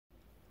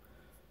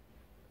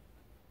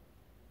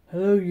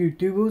Hello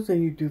YouTubers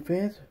and YouTube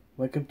fans,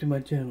 welcome to my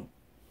channel.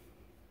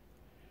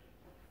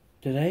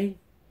 Today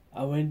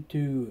I went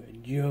to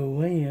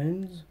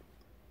JOANN's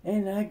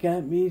and I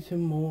got me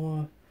some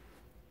more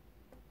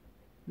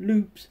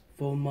loops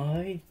for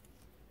my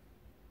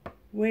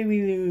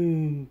wavy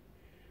loom.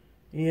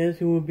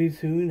 Yes, it will be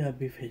soon, I'll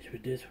be finished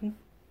with this one.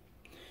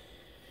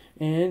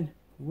 And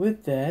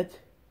with that,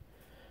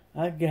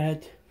 I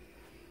got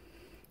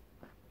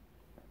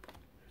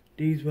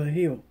these right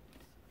here.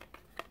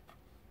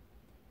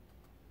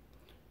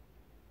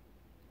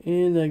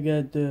 And I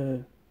got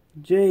the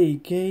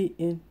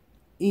JKN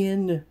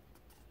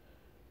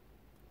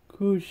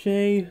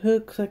crochet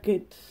hooks, I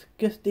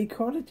guess they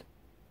call it.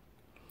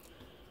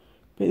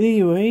 But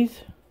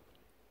anyways,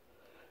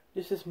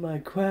 this is my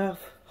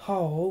craft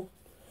haul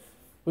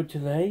for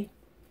today.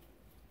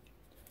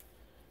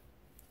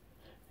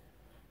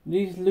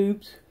 These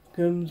loops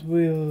comes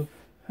with,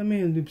 how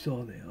many loops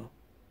are there?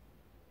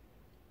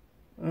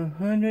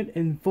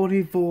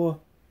 144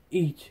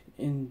 each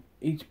in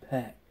each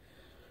pack.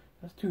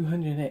 That's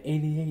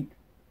 288.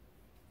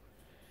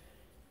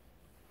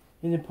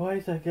 And the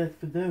price I got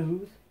for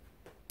those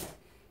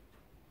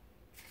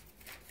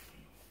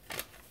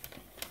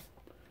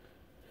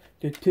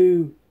the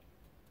two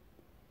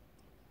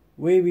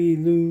wavy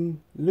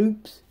loom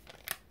loops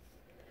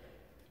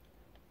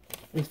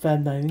is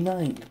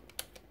 $5.99.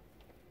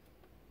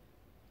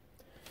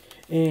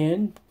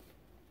 And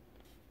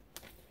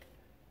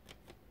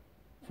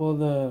for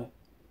the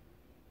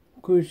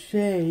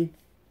crochet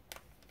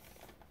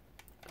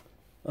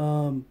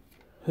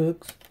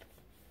hooks,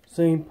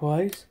 same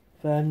price,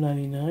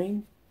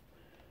 $5.99.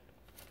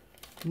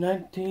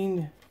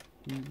 $19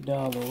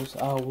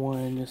 I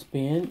wanted to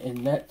spend,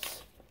 and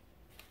that's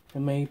the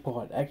main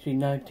part. Actually,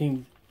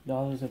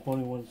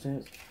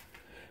 $19.41.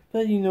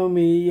 But you know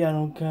me, I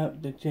don't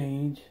count the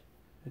change.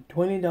 The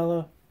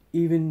 $20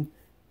 even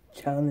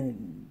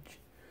challenge.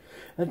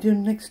 Until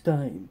next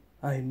time,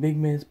 I'm Big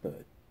Man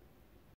Spud.